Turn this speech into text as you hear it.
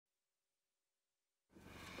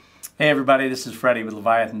Hey everybody, this is Freddie with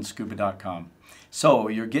LeviathanScuba.com. So,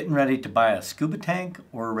 you're getting ready to buy a scuba tank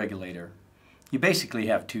or a regulator. You basically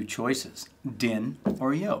have two choices, DIN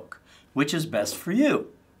or yoke. Which is best for you?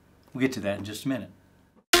 We'll get to that in just a minute.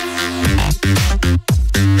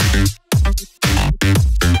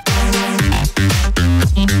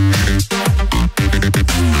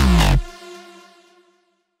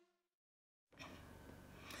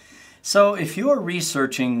 So if you're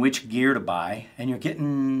researching which gear to buy and you're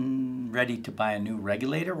getting ready to buy a new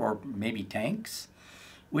regulator or maybe tanks,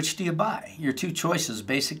 which do you buy? Your two choices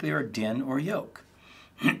basically are DIN or yoke.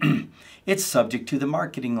 It's subject to the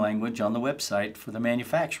marketing language on the website for the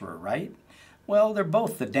manufacturer, right? Well, they're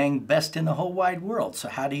both the dang best in the whole wide world, so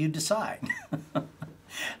how do you decide?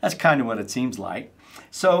 That's kind of what it seems like.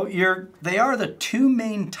 So they are the two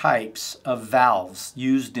main types of valves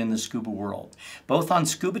used in the scuba world, both on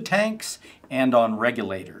scuba tanks and on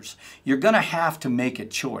regulators. You're going to have to make a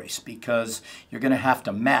choice because you're going to have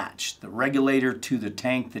to match the regulator to the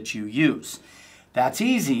tank that you use. That's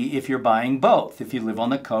easy if you're buying both. If you live on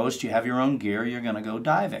the coast, you have your own gear, you're going to go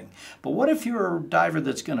diving. But what if you're a diver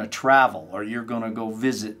that's going to travel, or you're going to go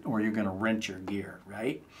visit, or you're going to rent your gear,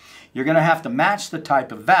 right? You're going to have to match the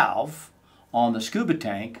type of valve on the scuba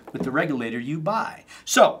tank with the regulator you buy.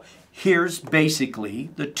 So here's basically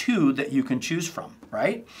the two that you can choose from,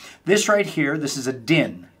 right? This right here, this is a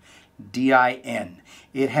DIN, D-I-N.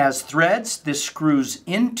 It has threads. This screws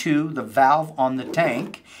into the valve on the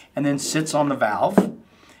tank and then sits on the valve.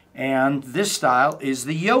 And this style is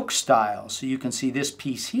the yoke style. So you can see this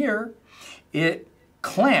piece here. It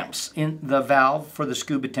clamps in the valve for the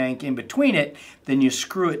scuba tank in between it, then you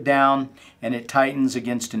screw it down and it tightens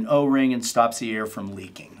against an O-ring and stops the air from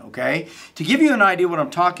leaking, okay? To give you an idea what I'm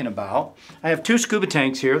talking about, I have two scuba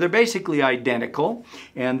tanks here. They're basically identical,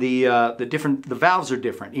 and the valves are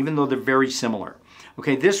different, even though they're very similar.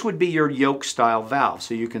 Okay, this would be your yoke style valve.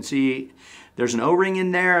 So you can see there's an O-ring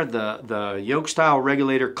in there. The yoke style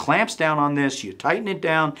regulator clamps down on this. You tighten it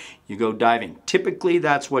down, you go diving. Typically,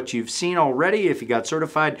 that's what you've seen already. If you got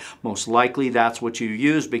certified, most likely that's what you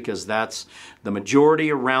use because that's the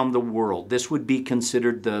majority around the world. This would be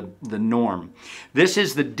considered the norm. This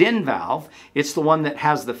is the DIN valve. It's the one that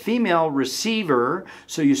has the female receiver.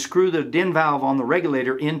 So you screw the DIN valve on the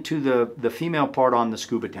regulator into the female part on the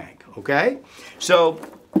scuba tank, okay? So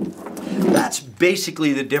that's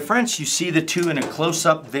basically the difference. You see the two in a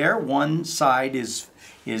close-up there. One side is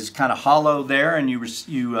kind of hollow there and you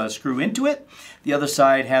screw into it. The other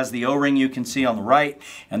side has the O-ring you can see on the right,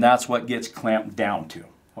 and that's what gets clamped down to,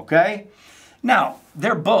 okay? Now,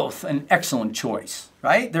 they're both an excellent choice,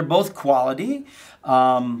 right? They're both quality,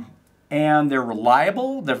 and they're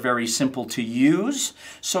reliable. They're very simple to use,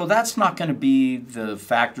 so that's not going to be the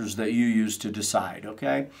factors that you use to decide,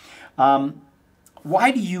 okay?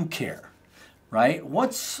 Why do you care, right?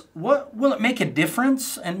 What will it make a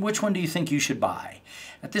difference, and which one do you think you should buy?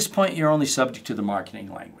 At this point, you're only subject to the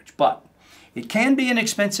marketing language, but it can be an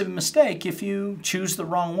expensive mistake if you choose the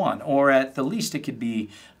wrong one, or at the least, it could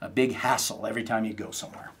be a big hassle every time you go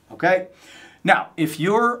somewhere, okay? Now, if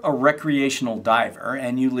you're a recreational diver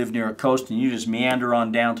and you live near a coast and you just meander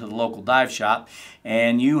on down to the local dive shop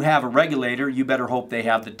and you have a regulator, you better hope they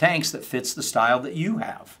have the tanks that fits the style that you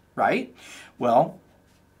have, right? Well,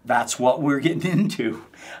 that's what we're getting into.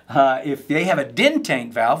 If they have a DIN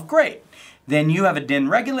tank valve, great. Then you have a DIN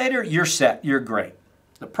regulator, you're set, you're great.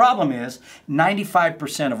 The problem is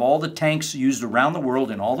 95% of all the tanks used around the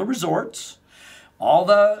world in all the resorts, all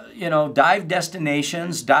the dive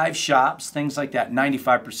destinations, dive shops, things like that,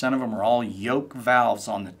 95% of them are all yoke valves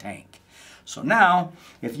on the tank. So now,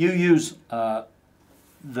 if you use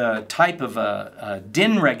the type of a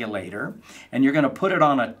DIN regulator and you're going to put it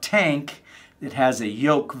on a tank that has a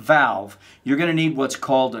yoke valve, you're going to need what's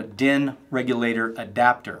called a DIN regulator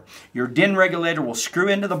adapter. Your DIN regulator will screw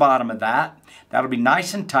into the bottom of that. That'll be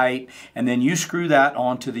nice and tight, and then you screw that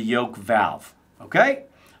onto the yoke valve, okay?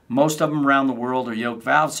 Most of them around the world are yoke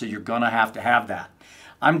valves, so you're going to have that.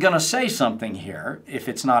 I'm going to say something here, if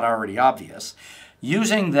it's not already obvious.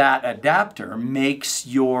 Using that adapter makes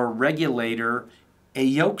your regulator a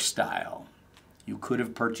yoke style. You could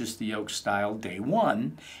have purchased the yoke style day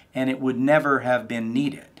one, and it would never have been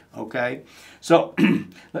needed, okay? So,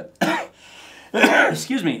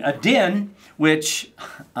 excuse me, a DIN, which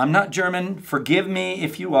I'm not German, forgive me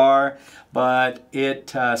if you are, but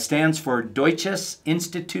it stands for Deutsches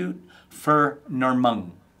Institut für Normung,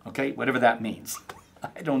 okay? Whatever that means.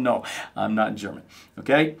 I don't know. I'm not German.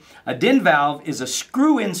 Okay? A DIN valve is a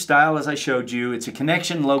screw-in style, as I showed you. It's a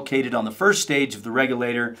connection located on the first stage of the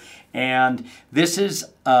regulator, and this is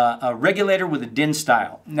a regulator with a DIN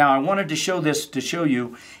style. Now, I wanted to show this to show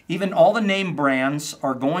you even all the name brands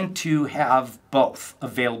are going to have both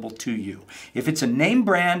available to you. If it's a name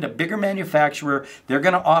brand, a bigger manufacturer, they're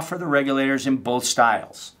going to offer the regulators in both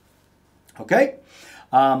styles. Okay?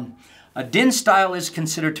 A DIN style is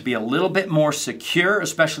considered to be a little bit more secure,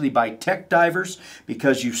 especially by tech divers,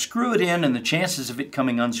 because you screw it in and the chances of it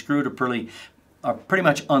coming unscrewed are pretty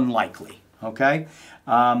much unlikely. Okay?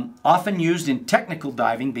 Often used in technical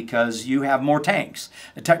diving because you have more tanks.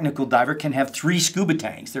 A technical diver can have 3 scuba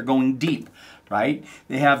tanks. They're going deep, right?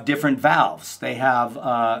 They have different valves. They have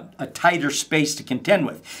a tighter space to contend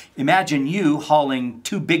with. Imagine you hauling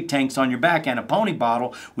 2 big tanks on your back and a pony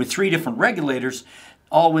bottle with 3 different regulators,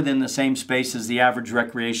 all within the same space as the average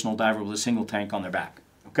recreational diver with a single tank on their back.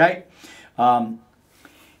 Okay?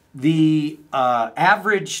 The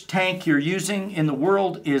average tank you're using in the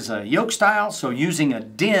world is a yoke style, so using a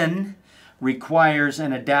DIN requires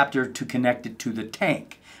an adapter to connect it to the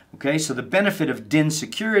tank. Okay, so the benefit of DIN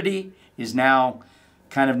security is now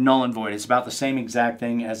kind of null and void. It's about the same exact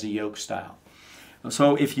thing as a yoke style.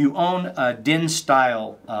 So if you own a DIN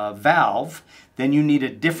style valve, then you need a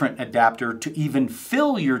different adapter to even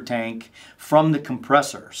fill your tank from the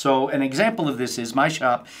compressor. So an example of this is my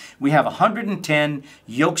shop. We have 110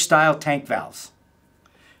 yoke style tank valves.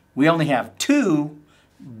 We only have 2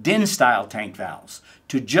 DIN style tank valves.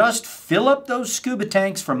 To just fill up those scuba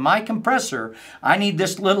tanks from my compressor, I need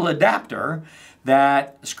this little adapter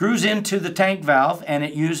that screws into the tank valve, and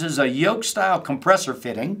it uses a yoke style compressor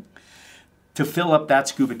fitting to fill up that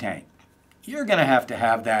scuba tank. You're going to have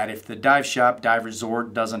that if the dive shop, dive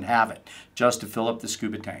resort doesn't have it, just to fill up the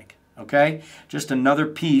scuba tank. Okay? Just another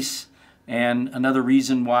piece and another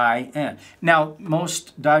reason why. Now,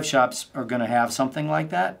 most dive shops are going to have something like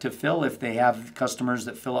that to fill if they have customers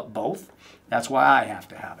that fill up both. That's why I have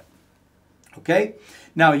to have it. Okay?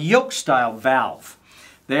 Now, a yoke style valve.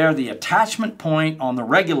 They are the attachment point on the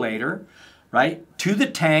regulator, right, to the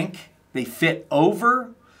tank. They fit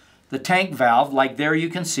over the tank valve, like there you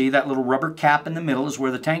can see that little rubber cap in the middle is where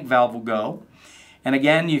the tank valve will go. And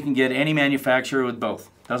again, you can get any manufacturer with both.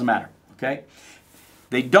 Doesn't matter, okay?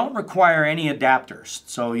 They don't require any adapters,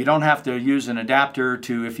 so you don't have to use an adapter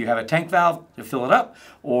to, if you have a tank valve, to fill it up,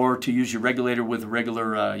 or to use your regulator with a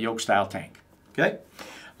regular yoke style tank, okay?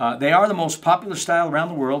 They are the most popular style around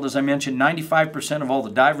the world. As I mentioned, 95% of all the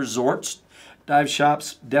dive resorts, dive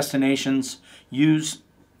shops, destinations use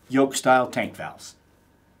yoke style tank valves.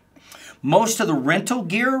 Most of the rental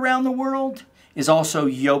gear around the world is also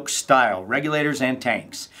yoke style, regulators and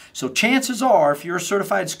tanks. So chances are, if you're a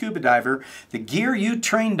certified scuba diver, the gear you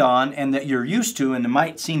trained on and that you're used to and that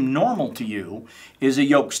might seem normal to you is a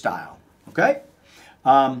yoke style, okay?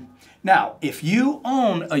 Now, if you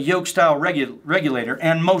own a yoke style regulator,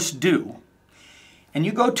 and most do, and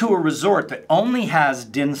you go to a resort that only has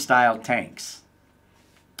DIN style tanks,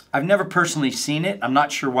 I've never personally seen it. I'm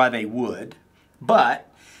not sure why they would, but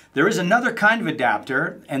there is another kind of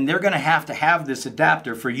adapter, and they're going to have this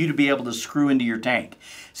adapter for you to be able to screw into your tank.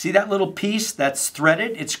 See that little piece that's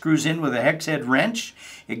threaded? It screws in with a hex head wrench.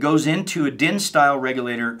 It goes into a DIN style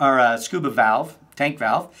regulator, or a scuba valve, tank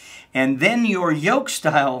valve, and then your yoke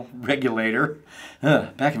style regulator,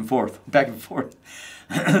 back and forth,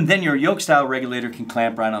 then your yoke style regulator can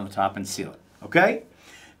clamp right on the top and seal it, okay?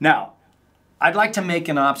 Now, I'd like to make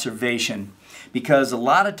an observation, because a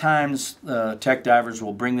lot of times tech divers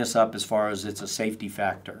will bring this up as far as it's a safety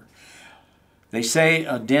factor. They say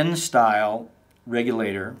a DIN style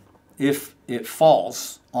regulator, if it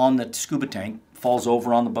falls on the scuba tank, falls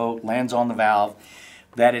over on the boat, lands on the valve,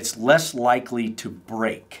 that it's less likely to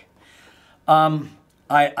break.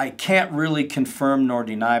 I can't really confirm nor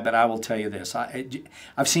deny, but I will tell you this.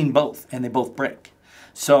 I've seen both, and they both break.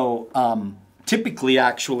 So typically,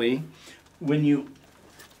 actually, when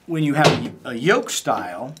you have a yoke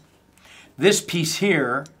style, this piece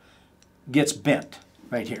here gets bent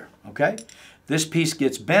right here, okay? This piece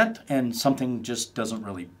gets bent and something just doesn't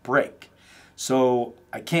really break. So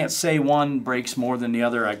I can't say one breaks more than the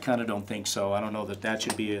other. I kind of don't think so. I don't know that that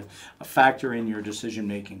should be a factor in your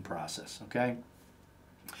decision-making process, okay?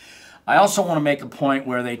 I also want to make a point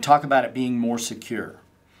where they talk about it being more secure.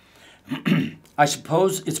 I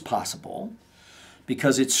suppose it's possible.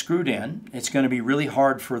 Because it's screwed in, it's going to be really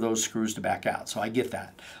hard for those screws to back out. So I get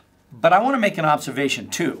that. But I want to make an observation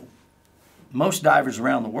too. Most divers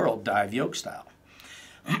around the world dive yoke style.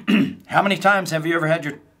 How many times have you ever had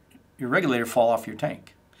your regulator fall off your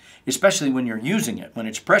tank? especially when you're using it, when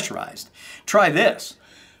it's pressurized. Try this.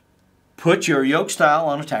 Put your yoke style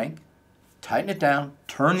on a tank, tighten it down,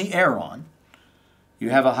 turn the air on. You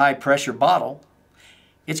have a high pressure bottle.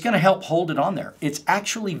 It's going to help hold it on there. It's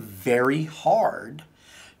actually very hard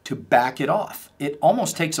to back it off. It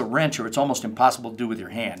almost takes a wrench, or it's almost impossible to do with your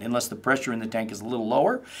hand. Unless the pressure in the tank is a little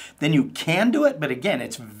lower, then you can do it, but again,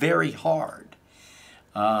 it's very hard.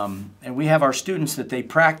 And we have our students that they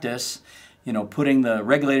practice, you know, putting the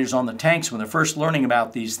regulators on the tanks when they're first learning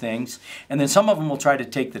about these things, and then some of them will try to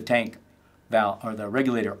take the tank valve or the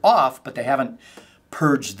regulator off, but they haven't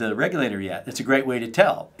purged the regulator yet. That's a great way to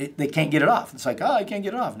tell. They can't get it off. It's like, oh, I can't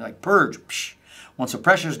get it off. And like, purge. Psh. Once the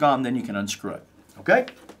pressure's gone, then you can unscrew it. Okay?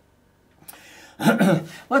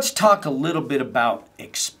 Let's talk a little bit about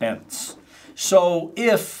expense. So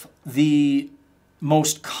if the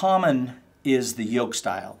most common is the yoke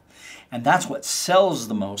style, and that's what sells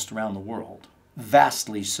the most around the world,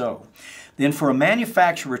 vastly so, then for a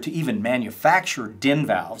manufacturer to even manufacture DIN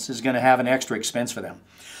valves is going to have an extra expense for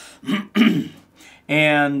them.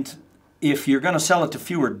 And if you're going to sell it to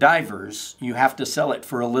fewer divers, you have to sell it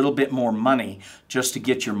for a little bit more money just to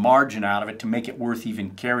get your margin out of it to make it worth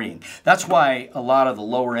even carrying. That's why a lot of the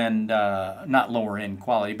lower end, not lower end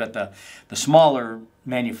quality, but the smaller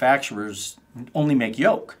manufacturers only make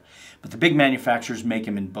yoke. But the big manufacturers make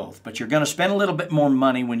them in both. But you're going to spend a little bit more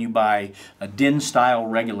money when you buy a DIN style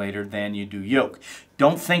regulator than you do yoke.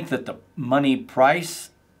 Don't think that the money price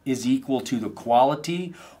is equal to the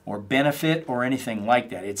quality or benefit or anything like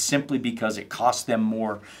that. It's simply because it costs them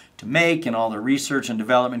more to make, and all the research and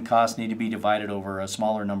development costs need to be divided over a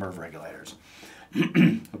smaller number of regulators.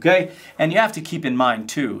 Okay? And you have to keep in mind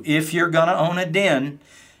too, if you're going to own a DIN,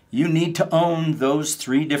 you need to own those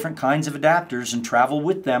 3 different kinds of adapters and travel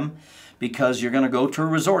with them, because you're going to go to a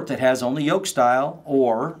resort that has only yoke style,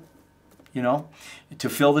 or, you know, to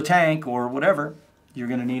fill the tank or whatever, you're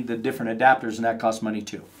going to need the different adapters, and that costs money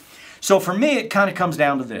too. So for me, it kind of comes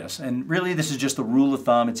down to this, and really this is just a rule of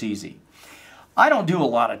thumb. It's easy. I don't do a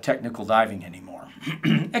lot of technical diving anymore.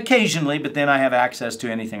 Occasionally, but then I have access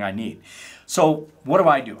to anything I need. So what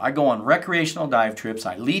do? I go on recreational dive trips.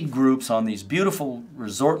 I lead groups on these beautiful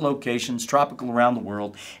resort locations, tropical around the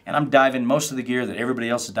world, and I'm diving most of the gear that everybody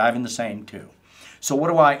else is diving the same too. So what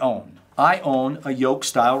do I own? I own a yoke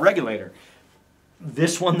style regulator.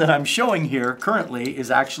 This one that I'm showing here currently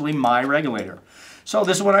is actually my regulator. So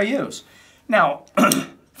this is what I use. Now,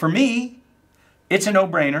 for me, it's a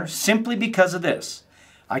no-brainer simply because of this.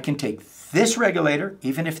 I can take this regulator,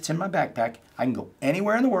 even if it's in my backpack, I can go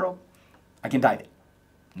anywhere in the world, I can dive it.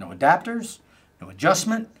 No adapters, no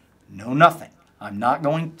adjustment, no nothing. I'm not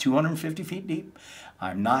going 250 feet deep.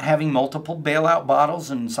 I'm not having multiple bailout bottles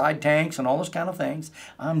and side tanks and all those kind of things.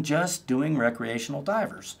 I'm just doing recreational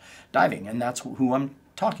diving, and that's who I'm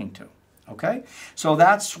talking to. Okay? So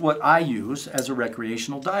that's what I use as a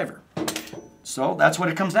recreational diver. So that's what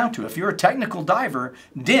it comes down to. If you're a technical diver,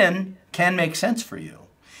 DIN can make sense for you.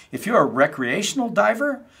 If you're a recreational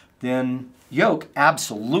diver, then yoke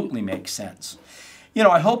absolutely makes sense. You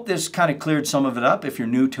know, I hope this kind of cleared some of it up if you're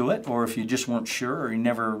new to it, or if you just weren't sure, or you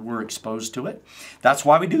never were exposed to it. That's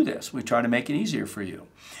why we do this. We try to make it easier for you.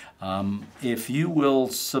 If you will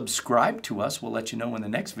subscribe to us, we'll let you know when the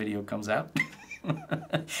next video comes out.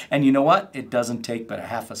 And you know what? It doesn't take but a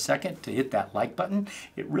half a second to hit that like button.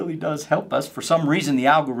 It really does help us. For some reason, the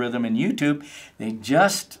algorithm in YouTube,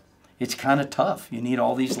 it's kind of tough. You need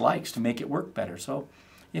all these likes to make it work better. So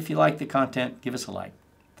if you like the content, give us a like.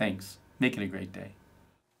 Thanks. Make it a great day.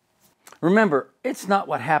 Remember, it's not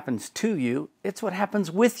what happens to you, it's what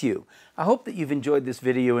happens with you. I hope that you've enjoyed this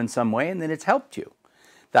video in some way and that it's helped you.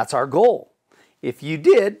 That's our goal. If you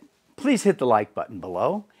did, please hit the like button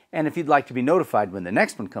below. And if you'd like to be notified when the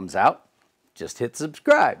next one comes out, just hit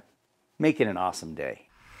subscribe. Make it an awesome day.